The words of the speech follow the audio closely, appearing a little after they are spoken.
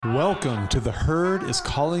Welcome to the Herd is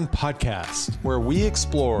Calling podcast, where we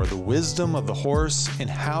explore the wisdom of the horse and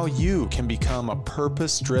how you can become a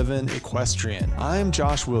purpose-driven equestrian. I'm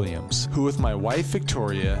Josh Williams, who with my wife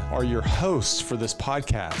Victoria are your hosts for this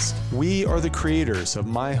podcast. We are the creators of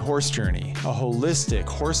My Horse Journey, a holistic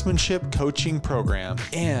horsemanship coaching program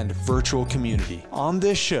and virtual community. On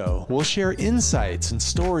this show, we'll share insights and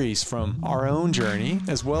stories from our own journey,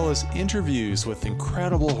 as well as interviews with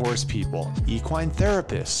incredible horse people, equine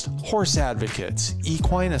therapists, horse advocates,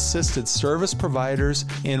 equine assisted service providers,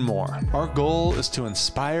 and more. Our goal is to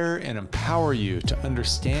inspire and empower you to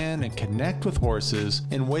understand and connect with horses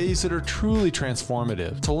in ways that are truly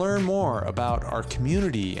transformative. To learn more about our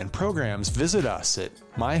community and programs, visit us at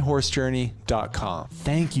myhorsejourney.com.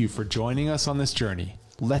 Thank you for joining us on this journey.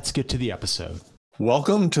 Let's get to the episode.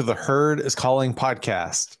 Welcome to the Herd is Calling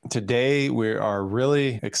podcast. Today, we are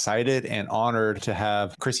really excited and honored to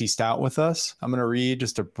have Chrissy Stout with us. I'm going to read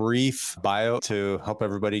just a brief bio to help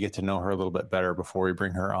everybody get to know her a little bit better before we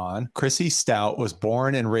bring her on. Chrissy Stout was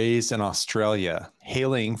born and raised in Australia,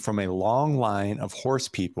 hailing from a long line of horse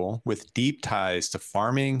people with deep ties to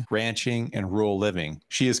farming, ranching, and rural living.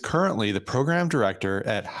 She is currently the program director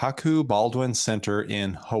at Haku Baldwin Center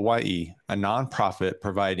in Hawaii, a nonprofit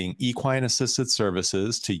providing equine assisted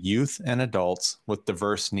services to youth and adults with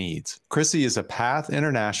diverse needs. Chrissy is a PATH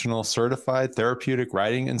International certified therapeutic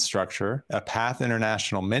riding instructor, a PATH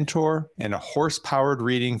International mentor, and a horse-powered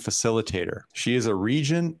reading facilitator. She is a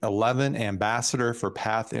Region 11 ambassador for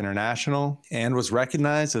PATH International and was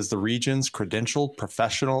recognized as the region's credentialed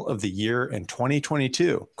professional of the year in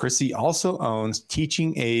 2022. Chrissy also owns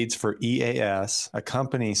Teaching Aids for EAS, a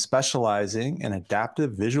company specializing in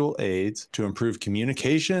adaptive visual aids to improve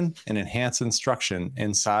communication and enhance instruction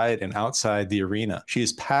inside and outside the arena. She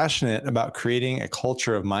is passionate about creating a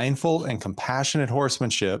culture of mindful and compassionate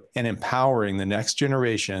horsemanship and empowering the next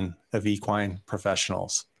generation of equine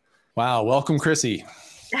professionals. Wow. Welcome, Chrissy.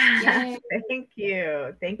 Thank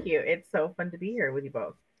you. It's so fun to be here with you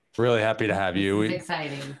both. Really happy to have you. It's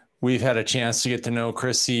exciting. We've had a chance to get to know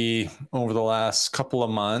Chrissy over the last couple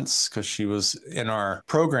of months because she was in our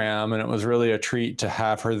program, and it was really a treat to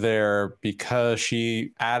have her there because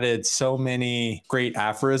she added so many great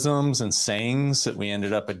aphorisms and sayings that we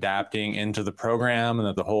ended up adapting into the program and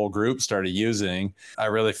that the whole group started using. I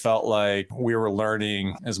really felt like we were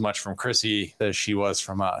learning as much from Chrissy as she was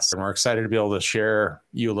from us. And we're excited to be able to share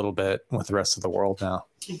you a little bit with the rest of the world now.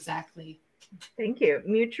 Exactly. Thank you.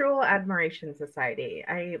 Mutual Admiration Society.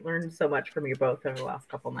 I learned so much from you both over the last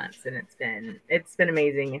couple months, and it's been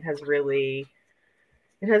amazing. It has really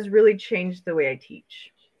changed the way I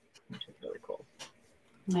teach, which is really cool.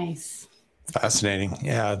 Nice. Fascinating.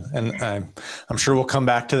 Yeah. And I'm sure we'll come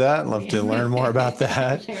back to that. I'd love to learn more about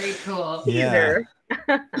that. Very cool. Yeah.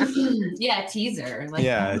 Teaser.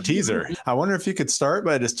 Teaser. I wonder if you could start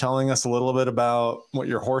by just telling us a little bit about what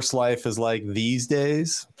your horse life is like these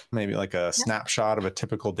days, maybe like a snapshot of a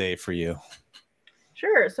typical day for you.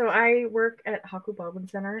 Sure. So I work at Haku Baldwin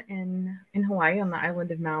Center in Hawaii on the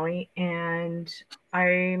island of Maui, and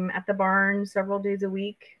I'm at the barn several days a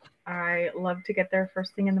week. I love to get there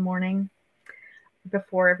first thing in the morning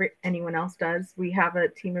before anyone else does. We have a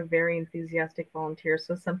team of very enthusiastic volunteers,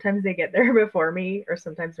 so sometimes they get there before me, or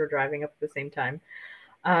sometimes we're driving up at the same time.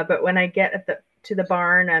 But when I get to the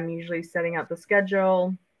barn, I'm usually setting out the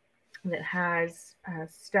schedule that has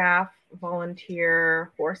staff,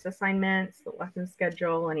 volunteer, horse assignments, the lesson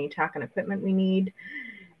schedule, any tack and equipment we need.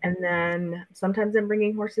 And then sometimes I'm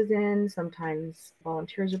bringing horses in, sometimes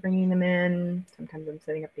volunteers are bringing them in, sometimes I'm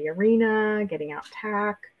setting up the arena, getting out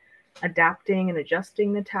tack, adapting and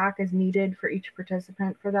adjusting the tack as needed for each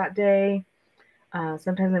participant for that day.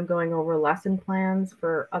 Sometimes I'm going over lesson plans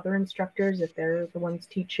for other instructors if they're the ones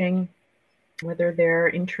teaching, whether they're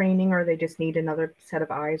in training or they just need another set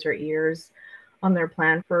of eyes or ears on their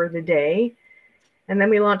plan for the day. And then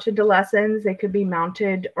we launch into lessons. They could be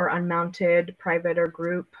mounted or unmounted, private or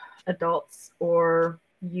group, adults or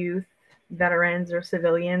youth, veterans or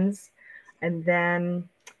civilians. And then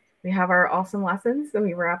we have our awesome lessons, and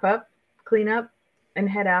we wrap up, clean up, and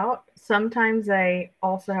head out. Sometimes I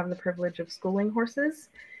also have the privilege of schooling horses,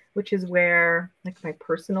 which is where like my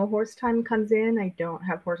personal horse time comes in. I don't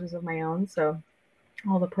have horses of my own, so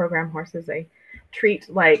all the program horses I treat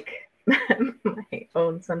like my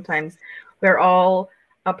own sometimes. We're all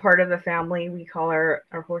a part of the family. We call our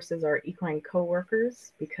horses our equine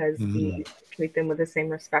co-workers because we treat them with the same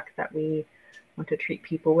respect that we want to treat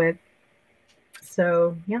people with.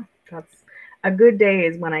 So yeah, that's a good day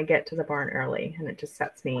is when I get to the barn early, and it just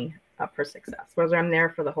sets me up for success, whether I'm there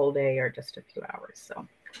for the whole day or just a few hours. So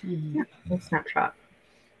yeah, a snapshot.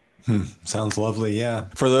 Sounds lovely. Yeah.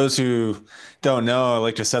 For those who don't know, I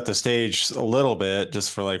like to set the stage a little bit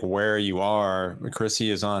just for like where you are.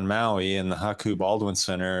 Chrissy is on Maui, and the Haku Baldwin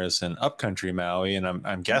Center is in upcountry Maui. And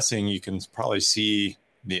I'm guessing you can probably see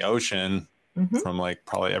the ocean from like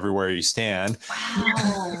probably everywhere you stand.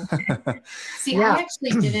 Wow. See, Yeah. I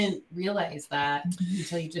actually didn't realize that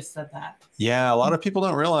until you just said that. Yeah, a lot of people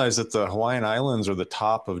don't realize that the Hawaiian Islands are the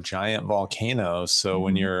top of giant volcanoes. So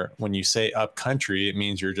when you say up country, it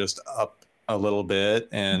means you're just up a little bit.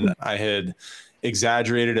 And I had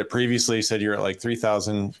exaggerated it previously, said you're at like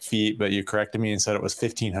 3,000 feet, but you corrected me and said it was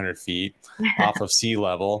 1,500 feet off of sea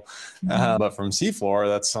level. But from seafloor,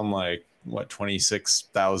 that's some like,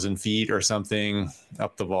 26,000 feet or something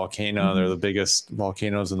up the volcano. They're the biggest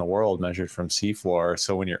volcanoes in the world measured from seafloor.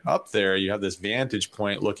 So when you're up there, you have this vantage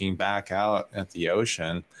point looking back out at the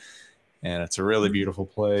ocean, and it's a really beautiful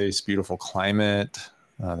place, beautiful climate.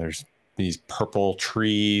 There's these purple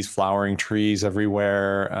trees, flowering trees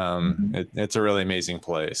everywhere. It's a really amazing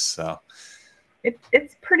place. So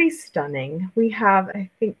It's pretty stunning. We have, I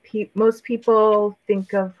think most people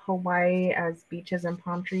think of Hawaii as beaches and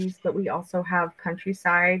palm trees, but we also have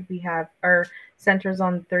countryside. We have our centers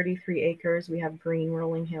on 33 acres. We have green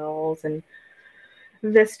rolling hills and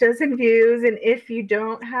vistas and views. And if you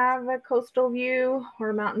don't have a coastal view or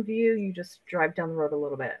a mountain view, you just drive down the road a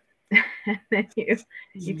little bit. And then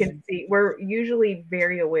you can see, we're usually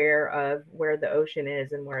very aware of where the ocean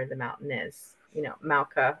is and where the mountain is.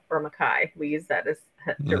 Mauka or Makai. We use that as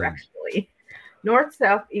directionally. North,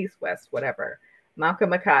 south, east, west, whatever. Mauka,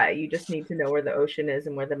 Makai. You just need to know where the ocean is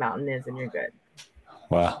and where the mountain is, and you're good.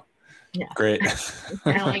 Wow. Yeah. Great.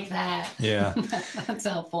 I like that. Yeah. That's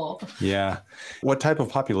helpful. Yeah. What type of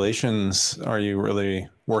populations are you really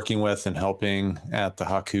working with and helping at the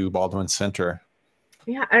Haku Baldwin Center?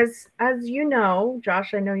 Yeah, as you know,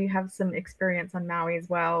 Josh, I know you have some experience on Maui as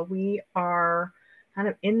well. We are kind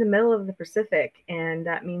of in the middle of the Pacific, and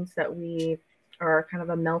that means that we are kind of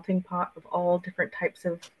a melting pot of all different types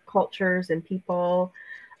of cultures and people.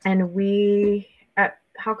 And we at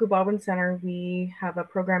Haku Baldwin Center, we have a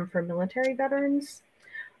program for military veterans,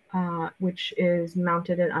 which is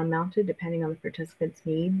mounted and unmounted depending on the participants'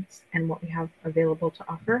 needs and what we have available to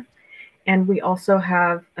offer. And we also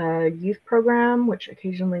have a youth program, which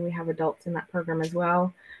occasionally we have adults in that program as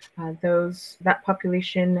well. That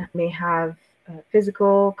population may have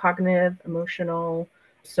physical, cognitive, emotional,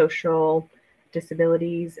 social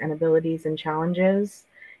disabilities and abilities and challenges.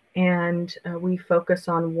 And we focus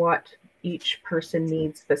on what each person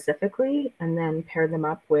needs specifically, and then pair them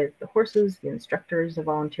up with the horses, the instructors, the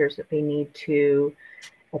volunteers that they need to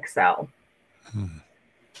excel.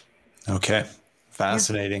 Okay.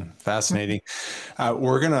 Fascinating. I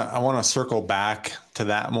want to circle back to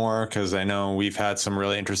that more because I know we've had some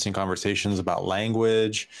really interesting conversations about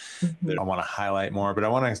language that I want to highlight more, but I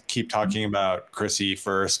want to keep talking about Chrissy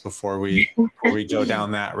first before we go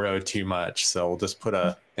down that road too much. So we'll just put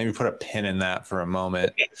a pin in that for a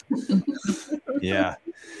moment. Yeah.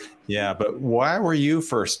 But why were you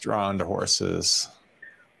first drawn to horses?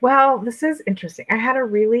 Well, this is interesting. I had a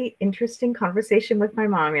really interesting conversation with my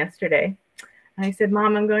mom yesterday. And I said,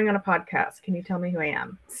 Mom, I'm going on a podcast. Can you tell me who I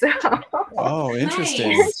am? So, oh,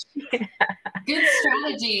 interesting. Nice. Yeah. Good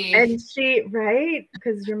strategy. And right?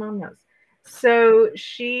 Because your mom knows. So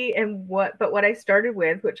what I started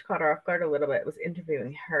with, which caught her off guard a little bit, was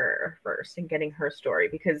interviewing her first and getting her story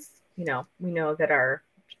because, we know that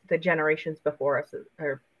the generations before us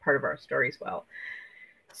are part of our story as well.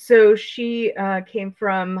 So she came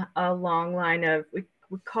from a long line of, we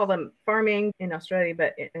call them farming in Australia,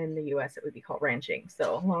 but in the US, it would be called ranching.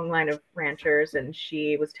 So a long line of ranchers. And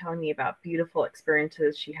she was telling me about beautiful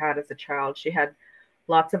experiences she had as a child. She had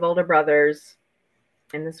lots of older brothers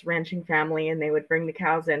in this ranching family, and they would bring the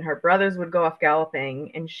cows in. Her brothers would go off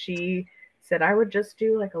galloping, and she said, I would just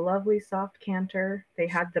do like a lovely soft canter. They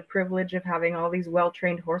had the privilege of having all these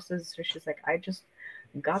well-trained horses. So she's like, I just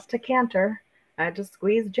got to canter. I just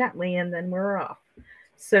squeeze gently, and then we're off.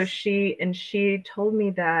 So she told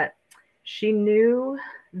me that she knew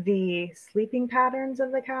the sleeping patterns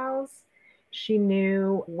of the cows. She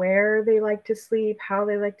knew where they like to sleep, how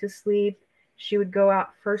they like to sleep. She would go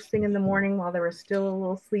out first thing in the morning while they were still a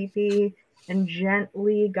little sleepy and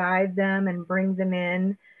gently guide them and bring them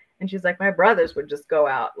in. And she's like, my brothers would just go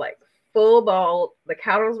out like full bolt. The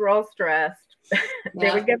cows were all stressed.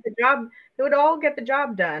 They would all get the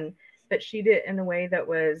job done. But she did it in a way that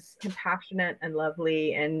was compassionate and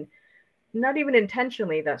lovely, and not even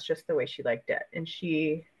intentionally. That's just the way she liked it. And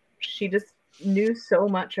she just knew so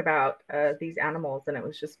much about these animals, and it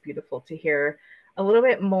was just beautiful to hear a little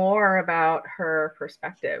bit more about her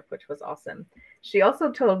perspective, which was awesome. She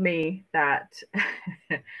also told me that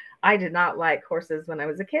I did not like horses when I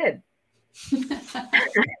was a kid.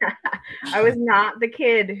 I was not the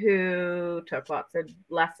kid who took lots of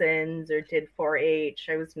lessons or did 4-H.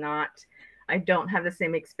 I don't have the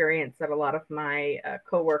same experience that a lot of my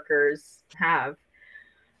coworkers have.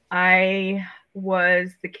 I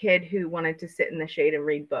was the kid who wanted to sit in the shade and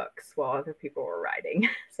read books while other people were riding.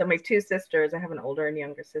 So my two sisters, I have an older and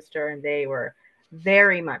younger sister, and they were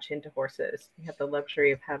very much into horses. We had the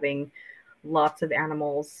luxury of having lots of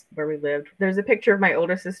animals where we lived. There's a picture of my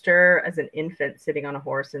older sister as an infant sitting on a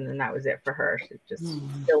horse, and then that was it for her. She's just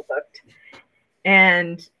still hooked.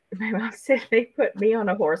 And my mom said they put me on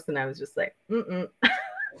a horse, and I was just like,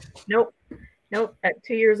 nope. At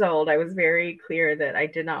 2 years old, I was very clear that I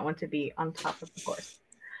did not want to be on top of the horse.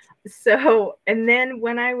 So, and then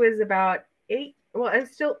when I was about 8, well, I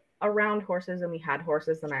was still around horses, and we had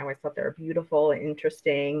horses, and I always thought they were beautiful and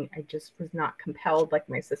interesting. I just was not compelled like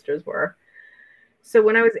my sisters were. So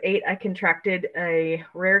when I was 8, I contracted a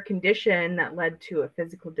rare condition that led to a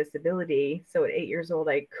physical disability. So at 8 years old,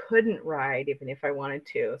 I couldn't ride even if I wanted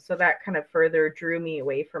to. So that kind of further drew me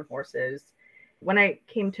away from horses. When I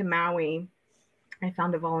came to Maui, I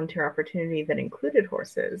found a volunteer opportunity that included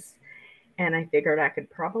horses. And I figured I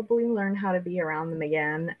could probably learn how to be around them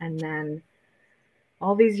again. And then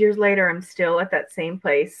all these years later, I'm still at that same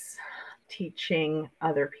place teaching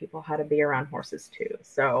other people how to be around horses too.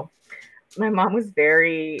 So my mom was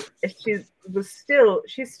she's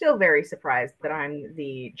still very surprised that I'm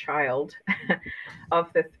the child of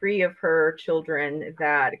the 3 of her children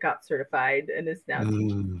that got certified and is now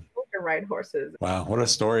teaching people to ride horses. Wow, what a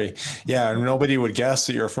story. Yeah, nobody would guess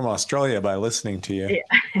that you're from Australia by listening to you.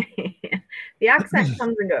 Yeah. The accent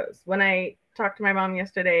comes and goes. When I talked to my mom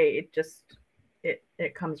yesterday,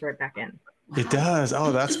 it comes right back in. It does.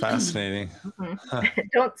 Oh, that's fascinating. Huh.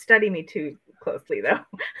 Don't study me too closely though.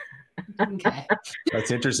 Okay.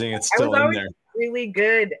 That's interesting. It's still in there. Really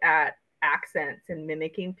good at accents and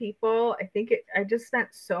mimicking people. I just spent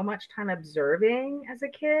so much time observing as a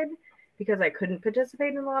kid because I couldn't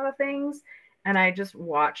participate in a lot of things. And I just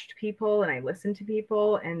watched people and I listened to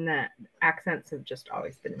people, and the accents have just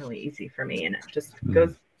always been really easy for me. And it just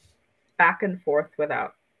goes back and forth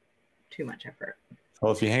without too much effort.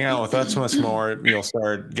 Well, if you hang out with us once more, you'll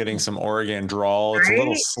start getting some Oregon drawl. It's a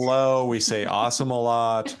little slow. We say awesome a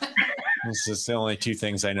lot. This is the only 2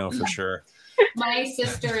 things I know for sure. My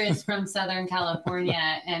sister is from Southern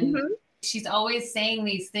California, and she's always saying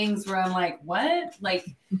these things where I'm like, what? Like,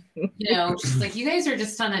 she's like, you guys are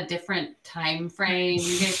just on a different time frame.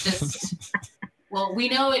 You guys just, well, we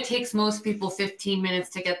know it takes most people 15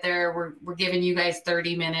 minutes to get there. We're giving you guys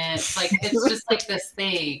 30 minutes. Like, it's just like this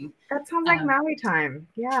thing. That sounds like Maui time.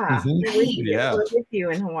 Yeah. Yeah. We're with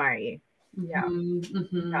you in Hawaii. Yeah.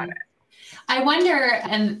 Got it. I wonder,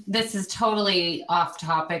 and this is totally off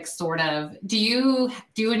topic, sort of, do you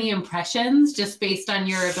do any impressions just based on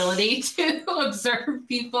your ability to observe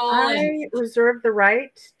people? I reserve the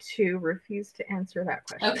right to refuse to answer that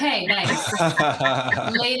question. Okay,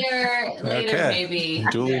 nice. later, okay. Maybe.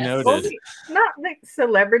 Duly noted. Well, not like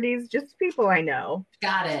celebrities, just people I know.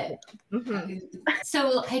 Got it.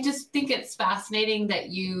 So I just think it's fascinating that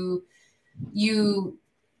you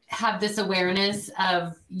have this awareness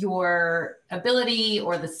of your ability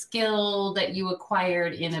or the skill that you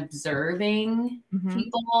acquired in observing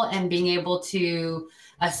people and being able to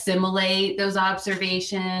assimilate those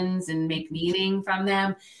observations and make meaning from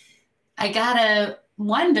them. I gotta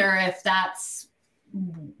wonder if that's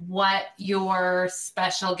what your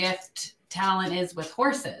special gift talent is with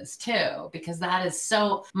horses too, because that is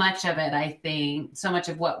so much of it. I think so much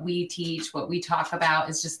of what we teach, what we talk about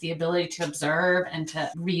is just the ability to observe and to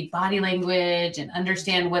read body language and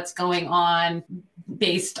understand what's going on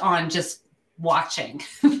based on just watching.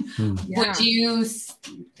 Would you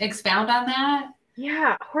expound on that?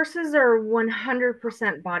 Yeah, horses are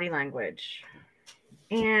 100% body language.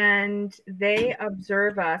 And they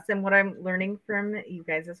observe us, and what I'm learning from you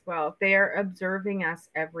guys as well, they are observing us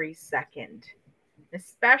every second,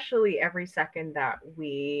 especially every second that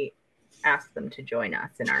we ask them to join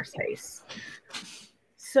us in our space.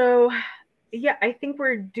 So, yeah, I think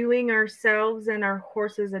we're doing ourselves and our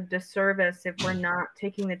horses a disservice if we're not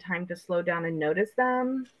taking the time to slow down and notice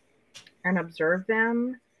them and observe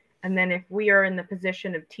them. And then if we are in the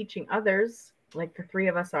position of teaching others, like the 3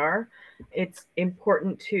 of us are, it's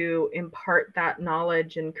important to impart that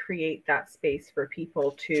knowledge and create that space for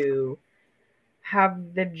people to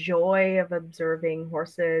have the joy of observing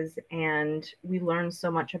horses, and we learn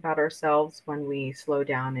so much about ourselves when we slow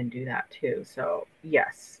down and do that too. So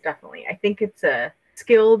yes, definitely. I think it's a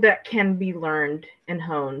skill that can be learned and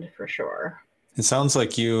honed for sure. It sounds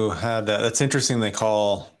like you had that. That's interesting. They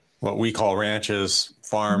call what we call ranches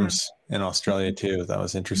farms in Australia too. That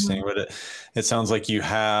was interesting. But it sounds like you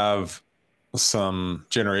have some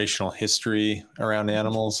generational history around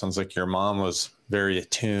animals. Sounds like your mom was very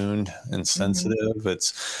attuned and sensitive.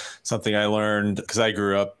 It's something I learned because I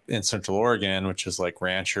grew up in Central Oregon, which is like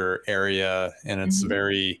rancher area, and it's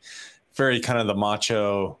very, very kind of the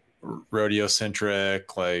macho, rodeo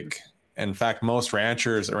centric. Like, in fact, most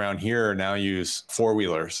ranchers around here now use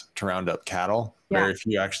four-wheelers to round up cattle. Very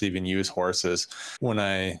few actually even use horses. When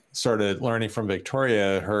I started learning from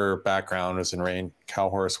Victoria, her background was in rein cow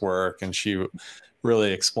horse work, and she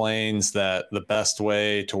really explains that the best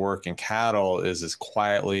way to work in cattle is as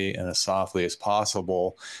quietly and as softly as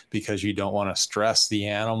possible, because you don't want to stress the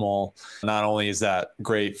animal. Not only is that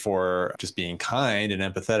great for just being kind and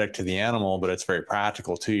empathetic to the animal, but it's very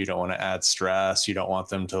practical too. You don't want to add stress. You don't want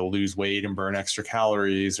them to lose weight and burn extra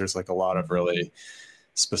calories. There's like a lot of really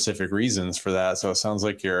specific reasons for that. So it sounds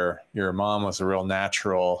like your mom was a real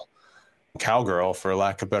natural cowgirl, for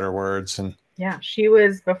lack of better words. And yeah, she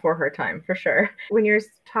was before her time for sure. When you're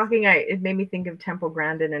talking, it made me think of Temple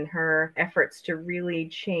Grandin and her efforts to really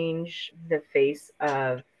change the face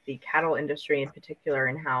of the cattle industry in particular,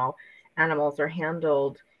 and how animals are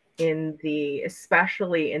handled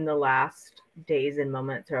especially in the last days and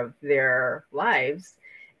moments of their lives.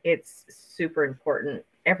 It's super important.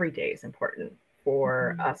 Every day is important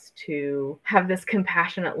for us to have this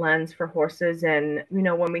compassionate lens for horses. And,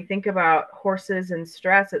 when we think about horses and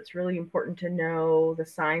stress, it's really important to know the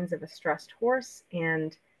signs of a stressed horse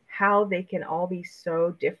and how they can all be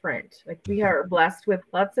so different. Like, we are blessed with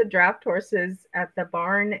lots of draft horses at the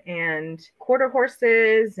barn, and quarter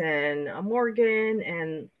horses and a Morgan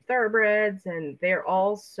and thoroughbreds, and they're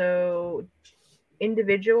all so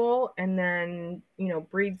individual. And then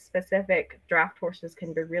breed specific draft horses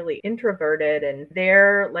can be really introverted, and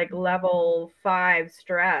their like level 5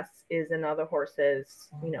 stress is another horse's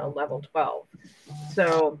level 12.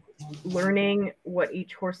 So learning what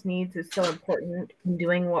each horse needs is so important, and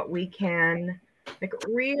doing what we can, like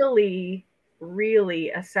really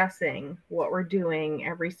assessing what we're doing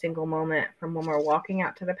every single moment, from when we're walking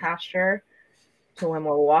out to the pasture to when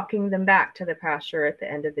we're walking them back to the pasture at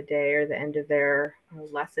the end of the day or the end of their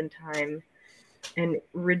lesson time, and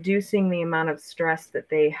reducing the amount of stress that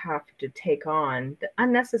they have to take on, the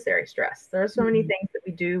unnecessary stress. There are so many things that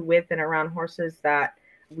we do with and around horses that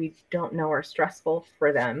we don't know are stressful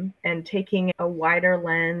for them, and taking a wider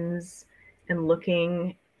lens and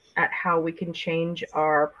looking at how we can change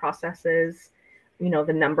our processes.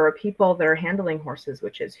 The number of people that are handling horses,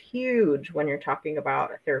 which is huge when you're talking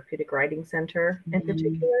about a therapeutic riding center in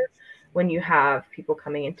particular, when you have people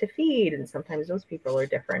coming in to feed, and sometimes those people are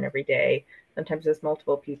different every day. Sometimes there's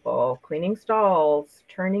multiple people cleaning stalls,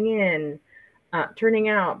 turning in, turning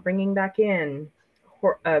out, bringing back in,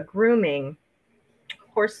 grooming,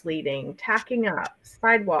 horse leading, tacking up,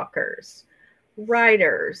 sidewalkers,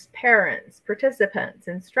 riders, parents, participants,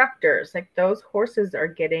 instructors. Like, those horses are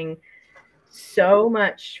getting so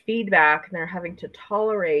much feedback, and they're having to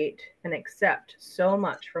tolerate and accept so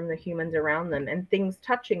much from the humans around them, and things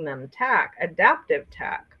touching them, tack, adaptive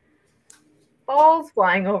tack, balls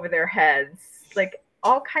flying over their heads, like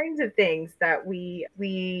all kinds of things that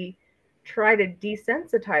we try to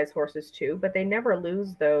desensitize horses to, but they never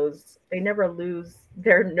lose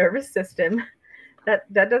their nervous system.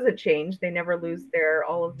 That doesn't change. They never lose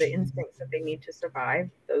all of the instincts that they need to survive.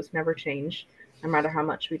 Those never change, no matter how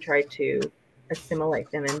much we try to assimilate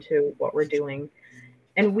them into what we're doing.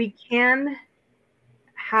 And we can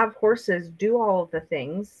have horses do all of the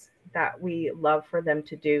things that we love for them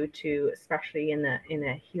to do, especially in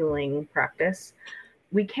a healing practice.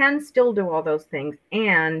 We can still do all those things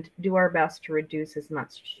and do our best to reduce as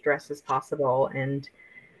much stress as possible, and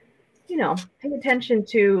pay attention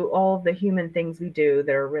to all of the human things we do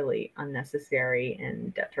that are really unnecessary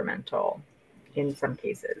and detrimental in some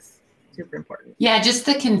cases. Super important. Yeah, just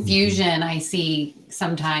the confusion I see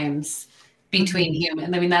sometimes between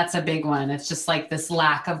humans. I mean, that's a big one. It's just like this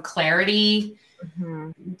lack of clarity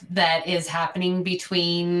that is happening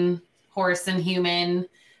between horse and human,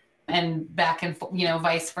 and back and forth,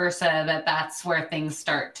 vice versa. That's where things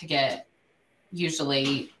start to get,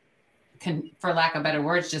 usually, for lack of better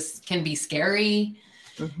words, just can be scary,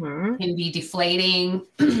 can be deflating.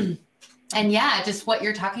 And yeah, just what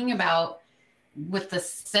you're talking about with the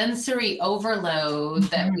sensory overload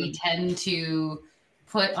that we tend to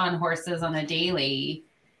put on horses on a daily,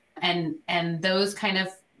 and those kind of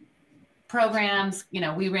programs,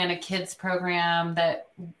 we ran a kids program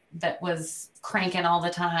that was cranking all the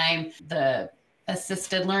time. The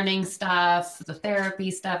assisted learning stuff, the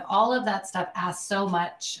therapy stuff, all of that stuff asks so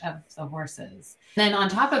much of the horses. Then on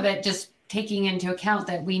top of it, just taking into account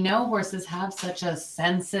that we know horses have such a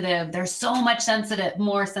they're so much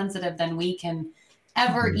more sensitive than we can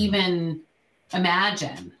ever even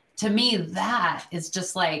imagine. To me, that is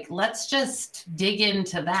just like, let's just dig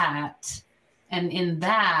into that. And in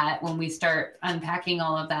that, when we start unpacking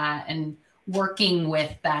all of that and working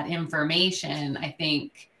with that information, I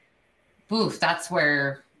think, that's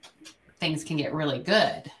where things can get really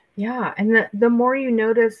good. Yeah. And the more you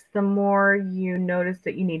notice, the more you notice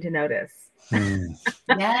that you need to notice. Yes.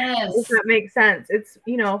 If that makes sense. It's,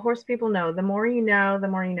 horse people know, the more you know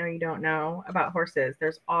you don't know about horses.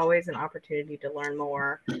 There's always an opportunity to learn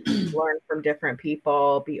more, learn from different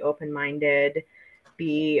people, be open-minded,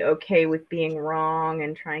 be okay with being wrong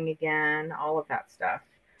and trying again, all of that stuff.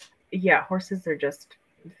 Yeah, horses are just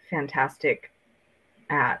fantastic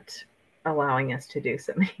at allowing us to do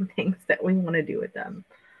so many things that we want to do with them.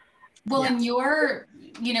 Well, and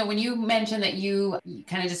when you mentioned that you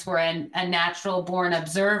kind of just were a natural born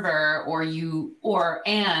observer,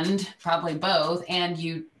 and probably both, and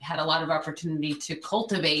you had a lot of opportunity to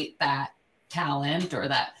cultivate that talent or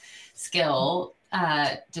that skill,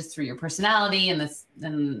 just through your personality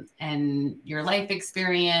and your life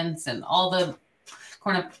experience and all the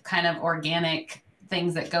kind of organic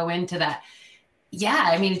things that go into that. Yeah,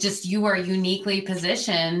 I mean, just you are uniquely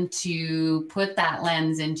positioned to put that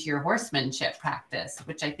lens into your horsemanship practice,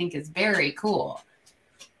 which I think is very cool.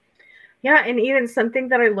 Yeah, and even something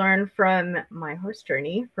that I learned from my horse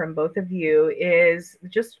journey from both of you is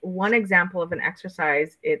just one example of an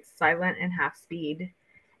exercise. It's silent and half speed.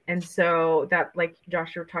 And so that, like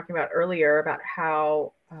Josh, you were talking about earlier about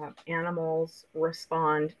how animals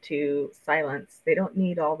respond to silence. They don't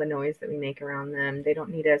need all the noise that we make around them. They don't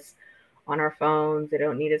need us on our phones. They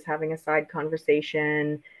don't need us having a side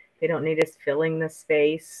conversation. They don't need us filling the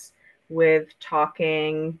space with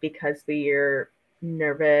talking because we're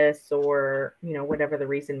nervous or, whatever the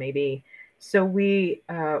reason may be. So we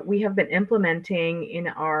have been implementing in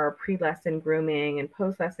our pre-lesson grooming and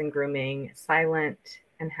post-lesson grooming silent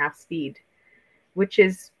and half speed, which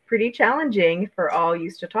is pretty challenging for all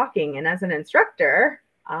used to talking. And as an instructor,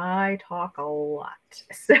 I talk a lot.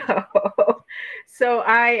 So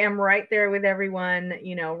I am right there with everyone,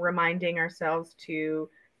 reminding ourselves to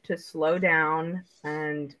slow down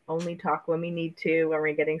and only talk when we need to, when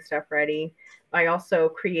we're getting stuff ready. I also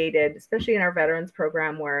created, especially in our veterans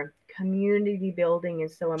program, where community building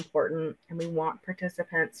is so important, and we want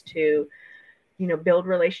participants to, build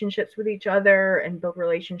relationships with each other and build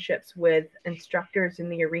relationships with instructors in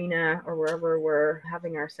the arena or wherever we're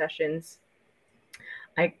having our sessions.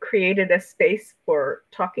 I created a space for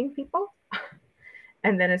talking people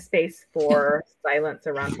and then a space for silence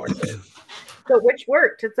around horses. So which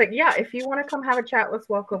worked. It's like, yeah, if you want to come have a chat, let's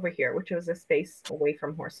walk over here, which was a space away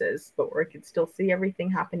from horses, but where I could still see everything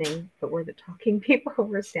happening, but where the talking people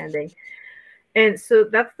were standing. And so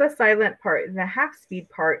that's the silent part. The half speed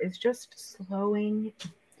part is just slowing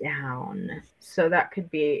down. So that could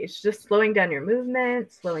be, it's just slowing down your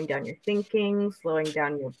movement, slowing down your thinking, slowing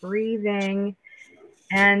down your breathing.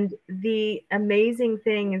 And the amazing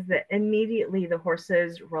thing is that immediately the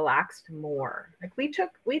horses relaxed more. Like we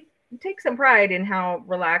take some pride in how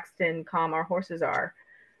relaxed and calm our horses are,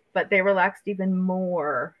 but they relaxed even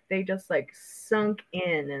more. They just like sunk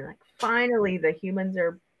in, and like finally the humans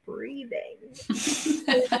are breathing.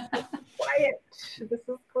 Quiet. This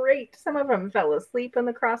is great. Some of them fell asleep in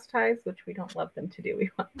the cross ties, which we don't love them to do. We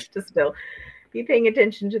want them to still be paying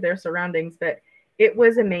attention to their surroundings, but it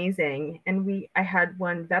was amazing. And I had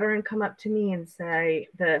one veteran come up to me and say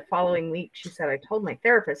the following week, she said, I told my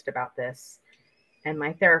therapist about this. And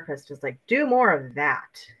my therapist was like, do more of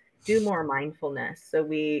that. Do more mindfulness. So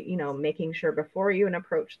we, making sure before you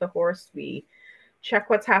approach the horse, we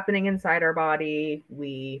check what's happening inside our body.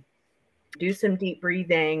 We do some deep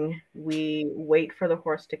breathing. We wait for the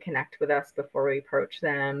horse to connect with us before we approach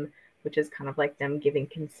them, which is kind of like them giving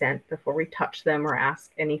consent before we touch them or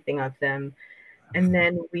ask anything of them. And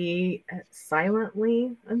then we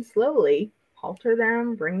silently and slowly halter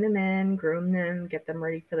them, bring them in, groom them, get them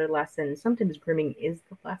ready for their lesson. Sometimes grooming is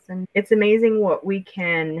the lesson. It's amazing what we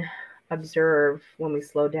can observe when we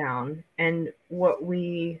slow down and what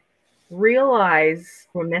we realize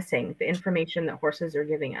we're missing, the information that horses are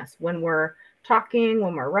giving us. When we're talking,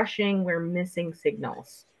 when we're rushing, we're missing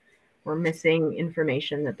signals. We're missing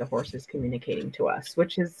information that the horse is communicating to us,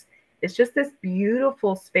 which is it's just this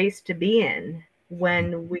beautiful space to be in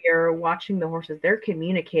when we are watching the horses. They're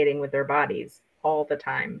communicating with their bodies all the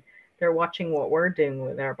time. They're watching what we're doing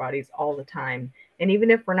with our bodies all the time. And even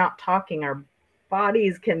if we're not talking, our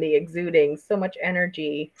bodies can be exuding so much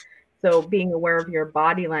energy. So being aware of your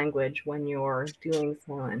body language when you're doing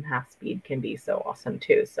silent and half speed can be so awesome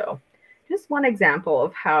too. So just one example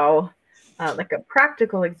of how, like a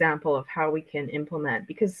practical example of how we can implement,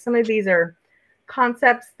 because some of these are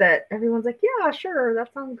concepts that everyone's like, yeah, sure,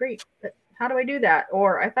 that sounds great, but how do I do that?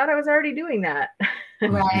 Or I thought I was already doing that.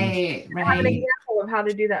 Right, I have an right. example of how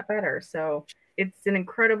to do that better. So it's an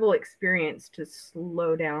incredible experience to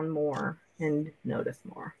slow down more and notice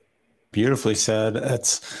more. Beautifully said.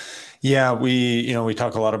 We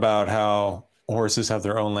talk a lot about how horses have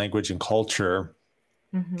their own language and culture.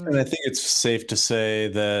 And I think it's safe to say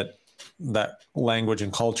that that language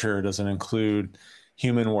and culture doesn't include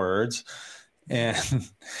human words.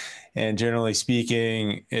 And generally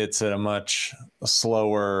speaking, it's at a much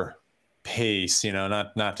slower pace,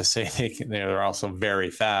 not to say they're also very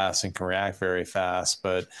fast and can react very fast,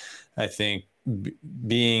 but I think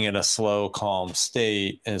being in a slow, calm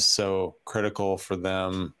state is so critical for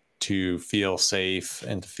them to feel safe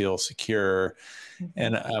and to feel secure.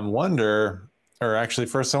 And I wonder, or actually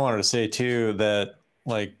first I wanted to say too, that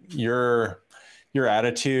like your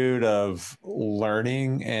attitude of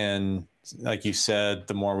learning, and like you said,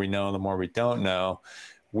 the more we know, the more we don't know,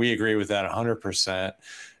 we agree with that 100%.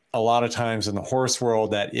 A lot of times in the horse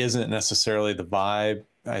world, that isn't necessarily the vibe.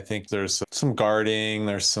 I think there's some guarding,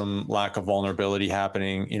 there's some lack of vulnerability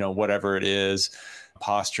happening, whatever it is,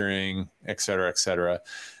 posturing, et cetera, et cetera.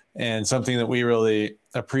 And something that we really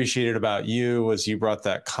appreciated about you was you brought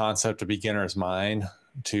that concept of beginner's mind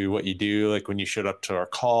to what you do. Like when you showed up to our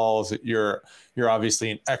calls, you're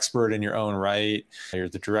obviously an expert in your own right. You're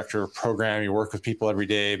the director of program. You work with people every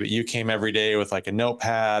day, but you came every day with like a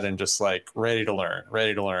notepad and just like ready to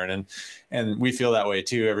learn. And we feel that way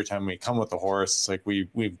too. Every time we come with the horse, it's like we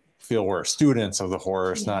feel we're students of the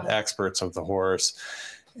horse, not experts of the horse.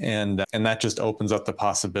 And that just opens up the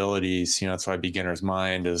possibilities. That's why beginner's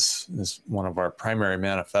mind is one of our primary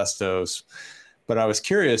manifestos. But I was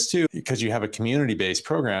curious too, because you have a community-based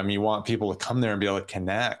program, you want people to come there and be able to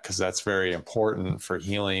connect, because that's very important for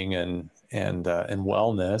healing and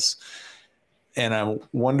wellness. And I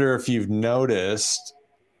wonder if you've noticed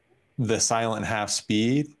the silent half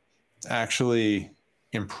speed actually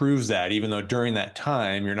improves that, even though during that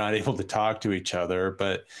time you're not able to talk to each other.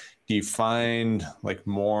 But do you find like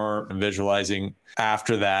more visualizing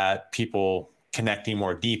after that, people connecting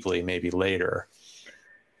more deeply, maybe later?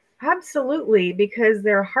 Absolutely, because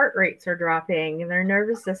their heart rates are dropping and their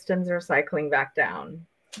nervous systems are cycling back down.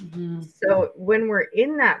 So when we're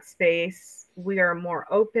in that space, we are more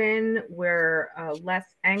open, we're less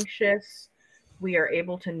anxious, we are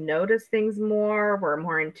able to notice things more, we're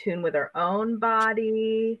more in tune with our own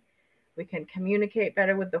body, we can communicate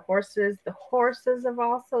better with the horses. The horses have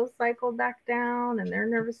also cycled back down and their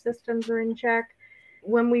nervous systems are in check.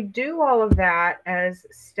 When we do all of that as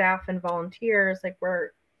staff and volunteers, like we're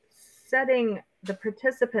setting the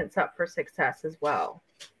participants up for success as well.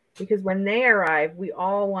 Because when they arrive, we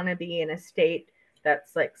all want to be in a state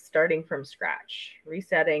that's like starting from scratch,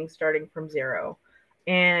 resetting, starting from zero.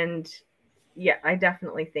 And yeah, I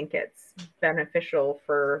definitely think it's beneficial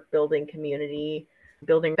for building community,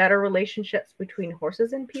 building better relationships between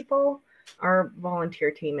horses and people. Our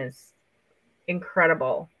volunteer team is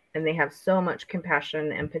incredible, and they have so much compassion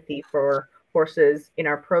and empathy for horses in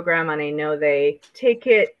our program. And I know they take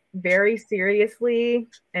it very seriously.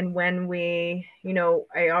 And when we,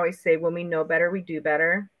 I always say, when we know better, we do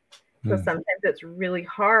better. So sometimes it's really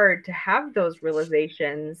hard to have those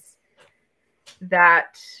realizations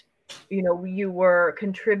that, you were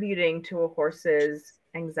contributing to a horse's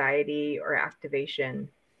anxiety or activation.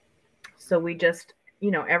 So we just,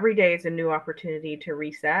 every day is a new opportunity to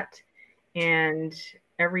reset. And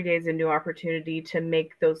every day is a new opportunity to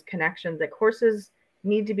make those connections. Like horses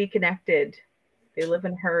need to be connected. They live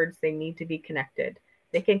in herds. They need to be connected.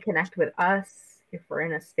 They can connect with us if we're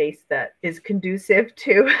in a space that is conducive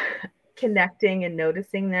to connecting and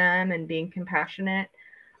noticing them and being compassionate.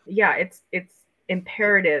 Yeah, it's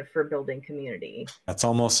imperative for building community. It's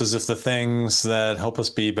almost as if the things that help us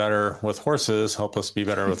be better with horses help us be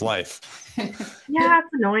better with life. Yeah, it's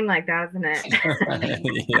annoying like that, isn't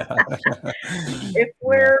it? Yeah. If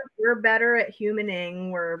we're we're better at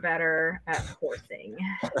humaning. We're better at horsing.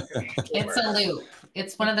 It's a loop.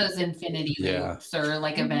 It's one of those infinity loops or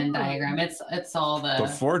like a Venn diagram. It's all the. But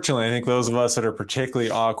fortunately, I think those of us that are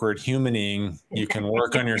particularly awkward humaning, you can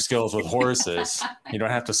work on your skills with horses. You don't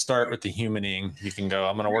have to start with the humaning. You can go,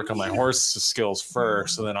 I'm going to work on my horse skills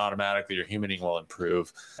first, and then automatically your humaning will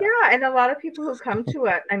improve. Yeah, and a lot of people who come to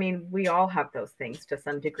it, I mean, we all have those things to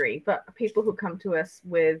some degree, but people who come to us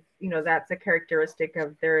with, that's a characteristic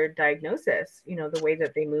of their diagnosis, the way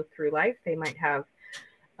that they move through life, they might have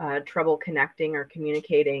trouble connecting or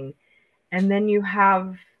communicating. And then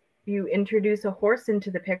you introduce a horse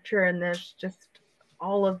into the picture, and there's just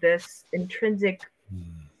all of this intrinsic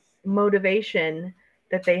motivation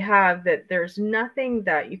that they have, that there's nothing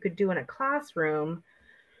that you could do in a classroom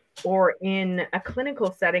or in a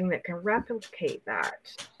clinical setting that can replicate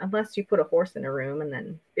that, unless you put a horse in a room. And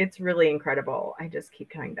then it's really incredible. I just keep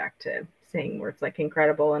coming back to saying words like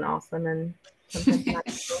incredible and awesome and sometimes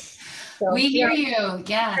magical. So, we hear you.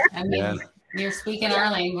 Yeah. I mean, you're speaking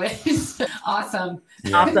our language. Awesome.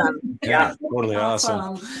 Awesome. Yeah. Totally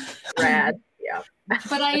awesome. Rad. Yeah.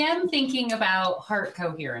 But I am thinking about heart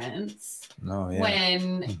coherence. Oh, yeah.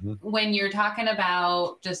 When you're talking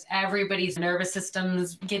about just everybody's nervous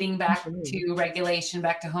systems getting back to regulation,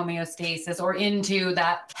 back to homeostasis, or into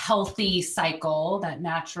that healthy cycle, that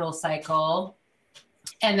natural cycle.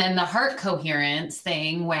 And then the heart coherence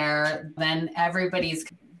thing, where then everybody's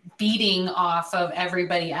beating off of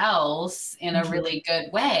everybody else in a really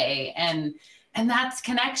good way. And that's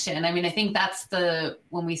connection. I mean, I think that's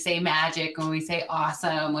when we say magic, when we say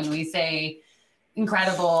awesome, when we say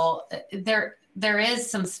incredible, there is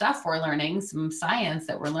some stuff we're learning, some science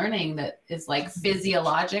that we're learning that is like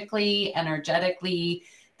physiologically, energetically,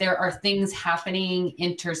 there are things happening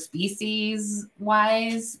interspecies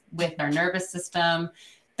wise with our nervous system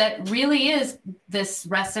that really is this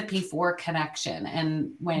recipe for connection.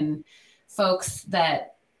 And when folks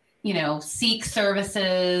that, seek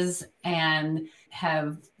services and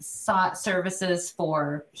have sought services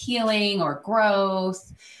for healing or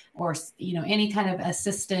growth, or, any kind of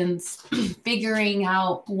assistance, figuring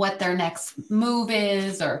out what their next move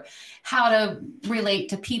is, or how to relate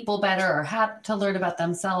to people better, or how to learn about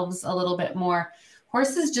themselves a little bit more.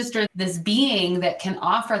 Horses just are this being that can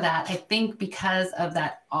offer that, I think, because of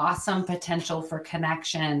that awesome potential for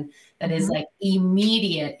connection that is like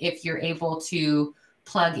immediate if you're able to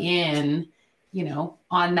plug in,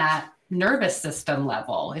 on that nervous system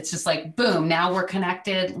level. It's just like, boom, now we're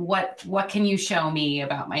connected. What can you show me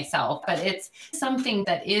about myself? But it's something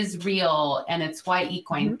that is real, and it's why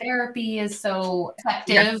equine therapy is so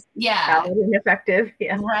effective. Yeah. Valid and effective.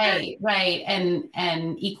 Yeah. Right.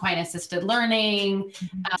 And equine assisted learning.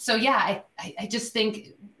 So yeah, I just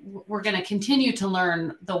think we're going to continue to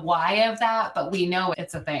learn the why of that, but we know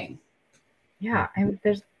it's a thing. Yeah.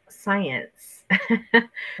 There's science.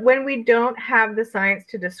 When we don't have the science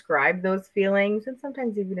to describe those feelings, and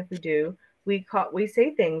sometimes even if we do, we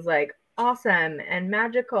say things like awesome and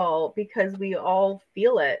magical because we all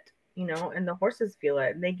feel it, and the horses feel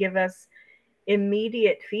it, and they give us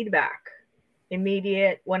immediate feedback,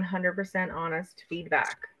 immediate 100% honest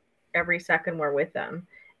feedback every second we're with them.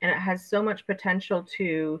 And it has so much potential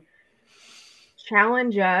to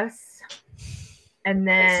challenge us. And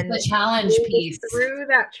then it's the challenge piece through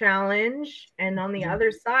that challenge. And on the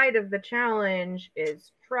other side of the challenge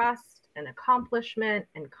is trust and accomplishment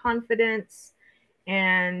and confidence.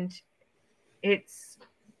 And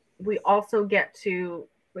we also get to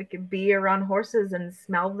be around horses and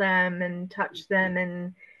smell them and touch them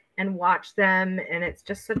and watch them. And it's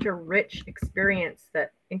just such a rich experience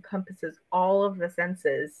that encompasses all of the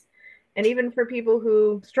senses. And even for people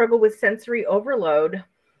who struggle with sensory overload,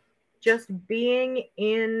 just being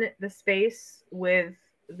in the space with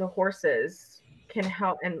the horses can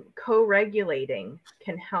help, and co-regulating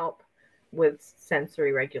can help with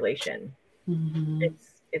sensory regulation.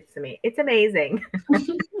 It's amazing.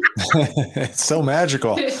 It's so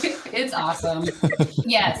magical. It's awesome.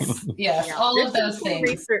 Yes. Yeah. All of those things.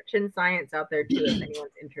 Research and science out there too, if anyone's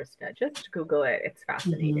interested. Just Google it. It's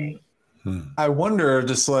fascinating. I wonder,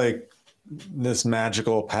 just like this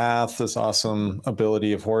magical path, this awesome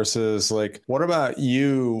ability of horses, like, what about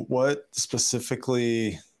you? What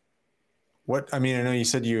specifically, I know you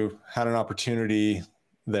said you had an opportunity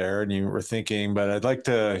there and you were thinking, but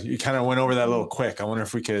you kind of went over that a little quick. I wonder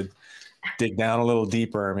if we could dig down a little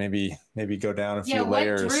deeper, maybe go down a few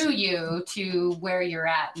layers. What drew you to where you're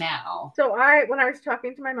at now? So when I was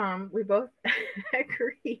talking to my mom, we both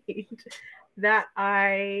agreed that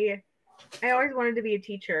I I always wanted to be a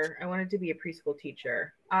teacher. I wanted to be a preschool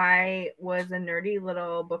teacher. I was a nerdy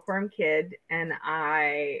little bookworm kid, and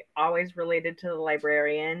I always related to the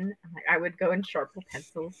librarian. I would go and sharpen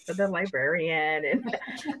pencils for the librarian, and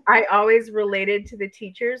I always related to the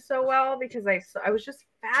teachers so well because I was just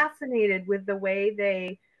fascinated with the way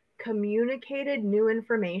they communicated new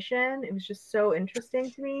information. It was just so interesting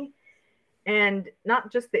to me. And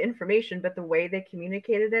not just the information, but the way they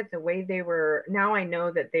communicated it, the way they were. Now I know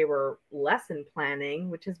that they were lesson planning,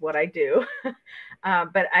 which is what I do.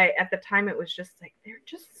 But at the time, it was just like, they're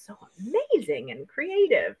just so amazing and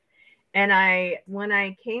creative. And when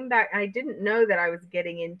I came back, I didn't know that I was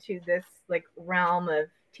getting into this like realm of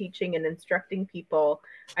teaching and instructing people.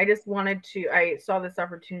 I saw this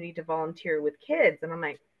opportunity to volunteer with kids, and I'm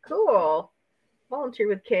like, cool, volunteer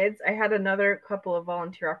with kids. I had another couple of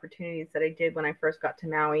volunteer opportunities that I did when I first got to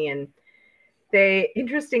Maui, and they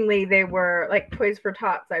were like Toys for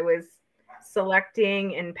Tots. I was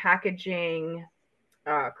selecting and packaging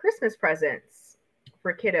Christmas presents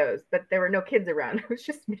for kiddos, but there were no kids around. It was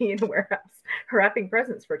just me in a warehouse wrapping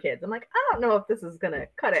presents for kids. I'm like, I don't know if this is gonna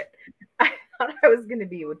cut it. I thought I was gonna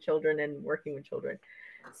be with children and working with children.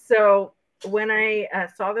 So when I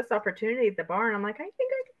saw this opportunity at the barn, I'm like, I think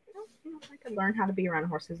I could learn how to be around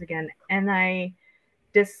horses again. And I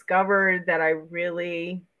discovered that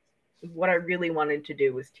what I really wanted to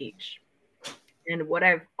do was teach. And what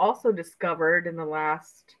I've also discovered in the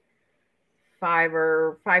last 5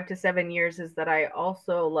 to 7 years is that I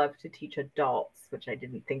also love to teach adults, which I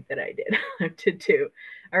didn't think that I did to do.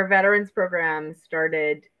 Our veterans program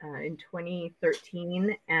started in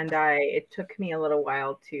 2013, and it took me a little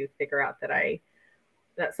while to figure out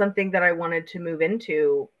that's something that I wanted to move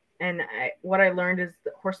into. And what I learned is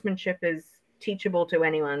that horsemanship is teachable to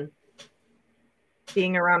anyone.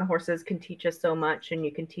 Being around horses can teach us so much, and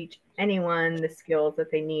you can teach anyone the skills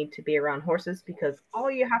that they need to be around horses, because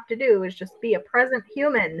all you have to do is just be a present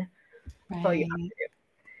human. That's all you have to do.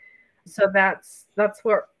 So that's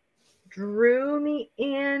what drew me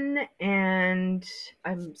in, and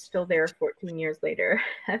I'm still there 14 years later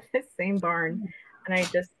at the same barn. And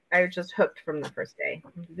I was just hooked from the first day.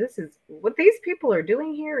 This is what these people are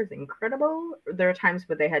doing here is incredible. There are times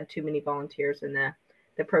where they had too many volunteers, and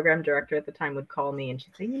the program director at the time would call me and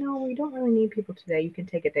she'd say, we don't really need people today. You can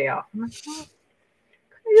take a day off. I'm like, well, can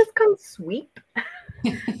I just come sweep?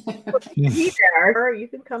 Be there. You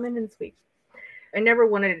can come in and sweep. I never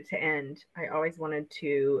wanted it to end. I always wanted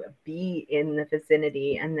to be in the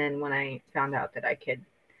vicinity. And then when I found out that I could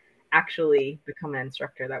actually become an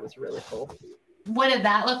instructor, that was really cool. What did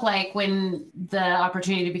that look like when the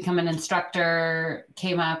opportunity to become an instructor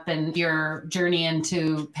came up, and your journey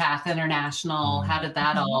into PATH International? How did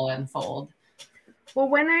that all unfold? Well,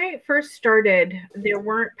 when I first started, there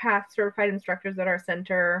weren't PATH certified instructors at our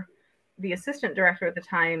center. The assistant director at the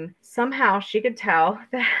time, somehow she could tell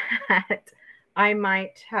that I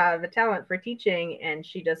might have a talent for teaching, and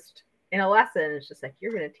she just, in a lesson, it's just like,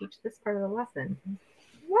 you're going to teach this part of the lesson.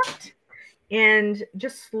 What? And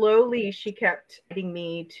just slowly, she kept getting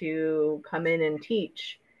me to come in and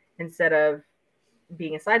teach instead of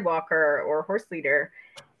being a sidewalker or a horse leader.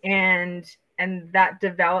 And that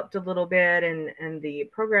developed a little bit. And the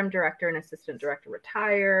program director and assistant director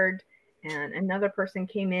retired. And another person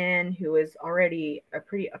came in who was already a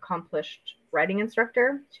pretty accomplished riding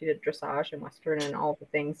instructor. She did dressage and Western and all the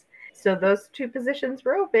things. So those two positions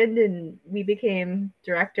were opened, and we became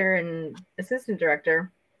director and assistant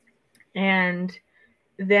director. And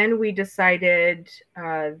then we decided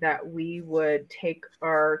that we would take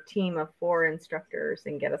our team of 4 instructors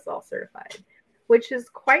and get us all certified, which is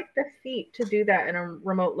quite the feat to do that in a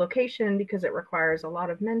remote location, because it requires a lot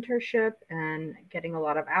of mentorship and getting a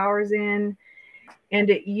lot of hours in. And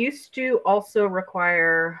it used to also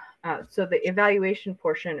require, so the evaluation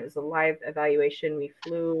portion, it was a live evaluation. We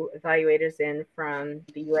flew evaluators in from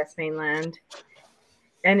the US mainland,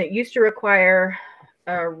 and it used to require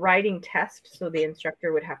a writing test. So the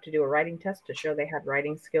instructor would have to do a writing test to show they had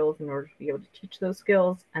writing skills in order to be able to teach those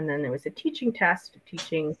skills. And then there was a teaching test,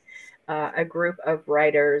 teaching a group of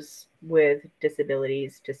writers with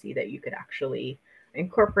disabilities to see that you could actually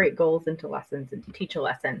incorporate goals into lessons and teach a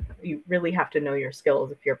lesson. You really have to know your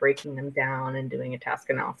skills if you're breaking them down and doing a task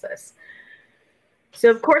analysis. So,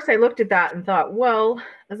 of course, I looked at that and thought, well,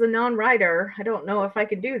 as a non-writer, I don't know if I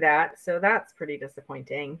could do that. So that's pretty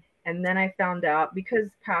disappointing. And then I found out, because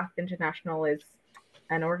PATH International is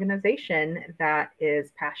an organization that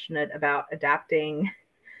is passionate about adapting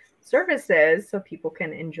services so people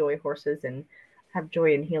can enjoy horses and have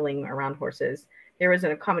joy and healing around horses, there was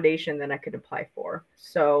an accommodation that I could apply for.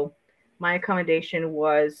 So my accommodation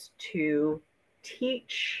was to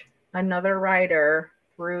teach another rider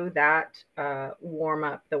through that warm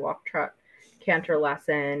up, the walk, trot, canter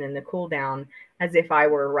lesson and the cool down as if I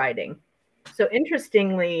were riding. So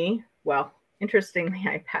interestingly,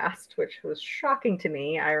 I passed, which was shocking to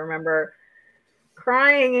me. I remember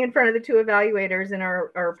crying in front of the two evaluators in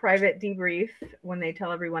our private debrief when they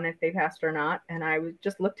tell everyone if they passed or not. And I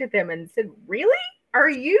just looked at them and said, really? Are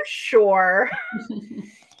you sure?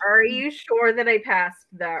 Are you sure that I passed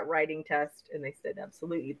that writing test? And they said,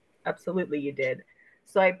 absolutely, absolutely you did.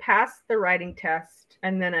 So I passed the writing test,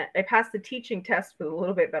 and then I passed the teaching test with a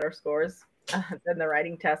little bit better scores than the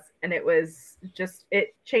writing test. And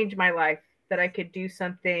it changed my life, that I could do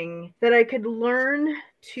something, that I could learn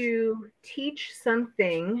to teach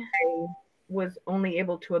something I was only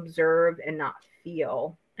able to observe and not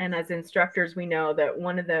feel. And as instructors, we know that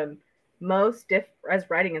one of the as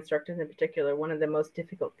writing instructors in particular, one of the most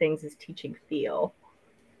difficult things is teaching feel.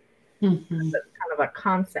 Mm-hmm. That's kind of a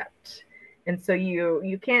concept. And so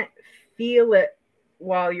you can't feel it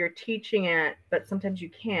while you're teaching it, but sometimes you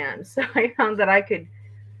can. So I found that I could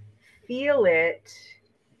feel it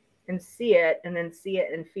and see it, and then see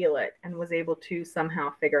it and feel it, and was able to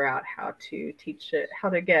somehow figure out how to teach it, how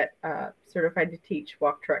to get certified to teach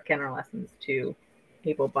walk, trot, canter lessons to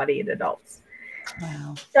able-bodied adults.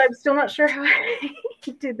 Wow. So I'm still not sure how I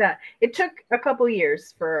did that. It took a couple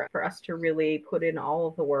years for us to really put in all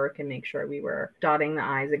of the work and make sure we were dotting the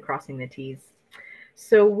I's and crossing the T's.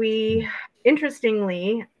 So we,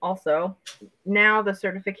 interestingly, also, now the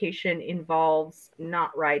certification involves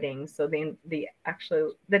not writing. So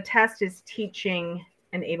the test is teaching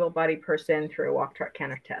an able-bodied person through a walk, trot,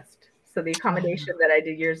 canter test. So the accommodation that I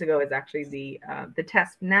did years ago is actually the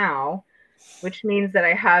test now, which means that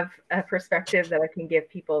I have a perspective that I can give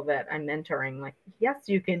people that I'm mentoring. Like, yes,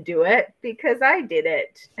 you can do it because I did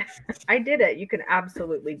it. I did it. You can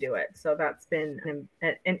absolutely do it. So that's been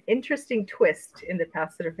an interesting twist in the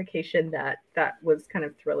past certification that was kind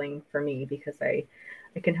of thrilling for me, because I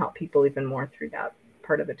can help people even more through that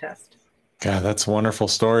part of the test. God, that's a wonderful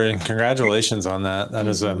story. Congratulations on that. That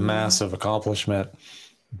is a massive accomplishment.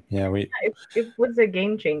 Yeah, it was a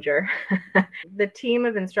game changer. The team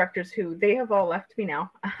of instructors they have all left me now.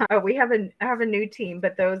 We have a new team,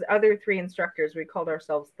 but those other 3 instructors, we called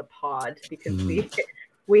ourselves the pod, because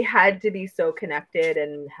we had to be so connected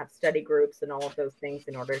and have study groups and all of those things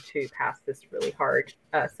in order to pass this really hard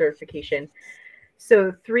certification.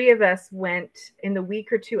 So 3 of us went in the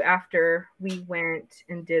week or 2 after. We went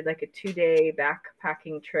and did like a 2-day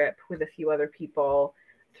backpacking trip with a few other people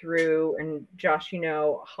through, and Josh,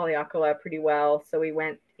 Haleakala pretty well. So we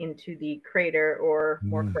went into the crater, or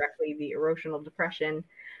more correctly, the erosional depression,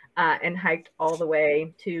 and hiked all the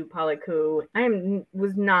way to Paliku. I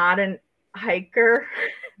was not an hiker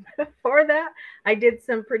before that. I did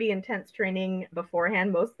some pretty intense training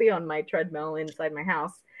beforehand, mostly on my treadmill inside my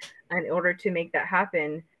house, in order to make that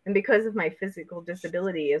happen. And because of my physical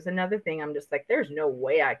disability is another thing, I'm just like, there's no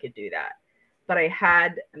way I could do that. But I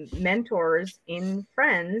had mentors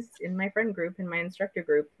friends in my friend group, in my instructor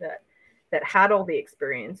group, that had all the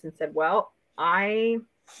experience and said, well, I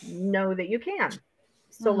know that you can,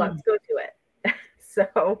 so let's go do it.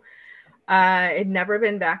 So I'd never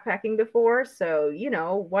been backpacking before, so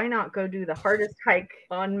why not go do the hardest hike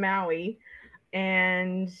on Maui?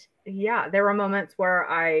 And yeah, there were moments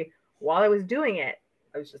where while I was doing it,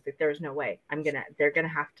 I was just like, there's no way they're gonna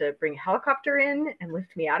have to bring a helicopter in and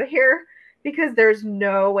lift me out of here, because there's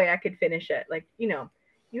no way I could finish it. Like,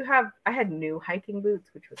 I had new hiking boots,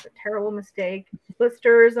 which was a terrible mistake.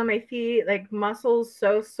 Blisters on my feet, like muscles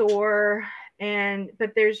so sore.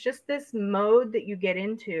 But there's just this mode that you get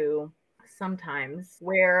into sometimes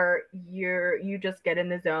where you just get in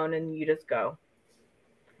the zone and you just go.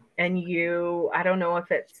 And I don't know if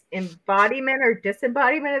it's embodiment or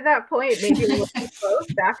disembodiment at that point, maybe a little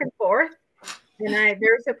both, back and forth. And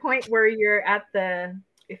there's a point where you're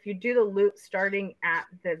if you do the loop starting at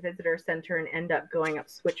the visitor center and end up going up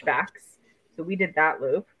switchbacks. So we did that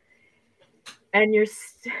loop. And you're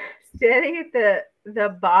standing at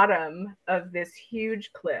the bottom of this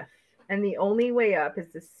huge cliff. And the only way up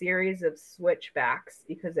is a series of switchbacks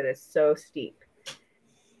because it is so steep.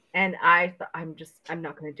 And I thought, I'm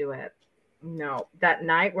not going to do it. No, that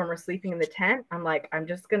night when we're sleeping in the tent, I'm like, I'm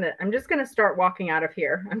just going to start walking out of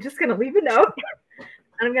here. I'm just going to leave a note.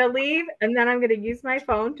 I'm going to leave, and then I'm going to use my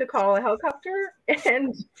phone to call a helicopter,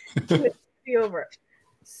 and it's be over.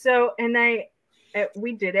 So, and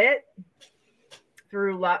we did it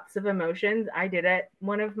through lots of emotions. I did it.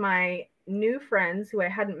 One of my new friends who I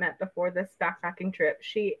hadn't met before this backpacking trip,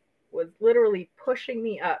 she was literally pushing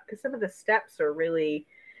me up, because some of the steps are really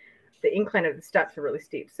the incline of the steps are really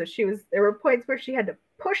steep. So there were points where she had to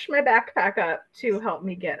push my backpack up to help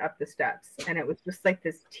me get up the steps. And it was just like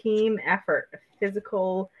this team effort, a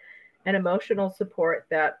physical and emotional support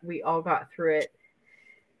that we all got through it.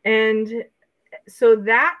 And so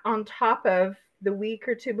that on top of the week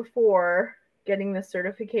or two before getting the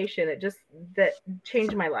certification, that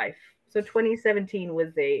changed my life. So 2017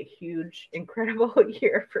 was a huge, incredible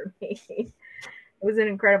year for me. It was an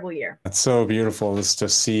incredible year. It's so beautiful just to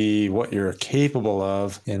see what you're capable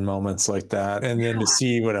of in moments like that. And then to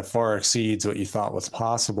see what it far exceeds what you thought was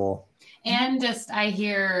possible. And I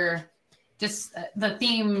hear the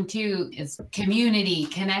theme too is community,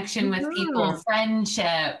 connection with people,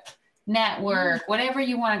 friendship, network, whatever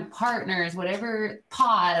you want, partners, whatever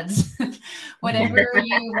pods, whatever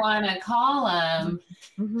you want to call them.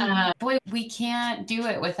 Boy, we can't do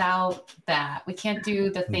it without that. We can't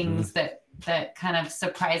do the things that kind of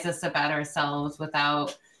surprise us about ourselves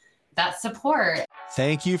without that support.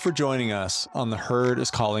 Thank you for joining us on the Herd is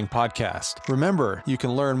Calling podcast. Remember, you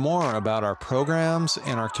can learn more about our programs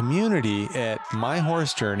and our community at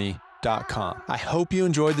myhorsejourney.com. I hope you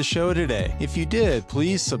enjoyed the show today. If you did,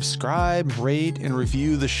 please subscribe, rate, and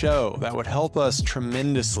review the show. That would help us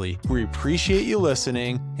tremendously. We appreciate you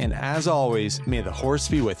listening, and as always, may the horse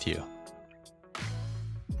be with you.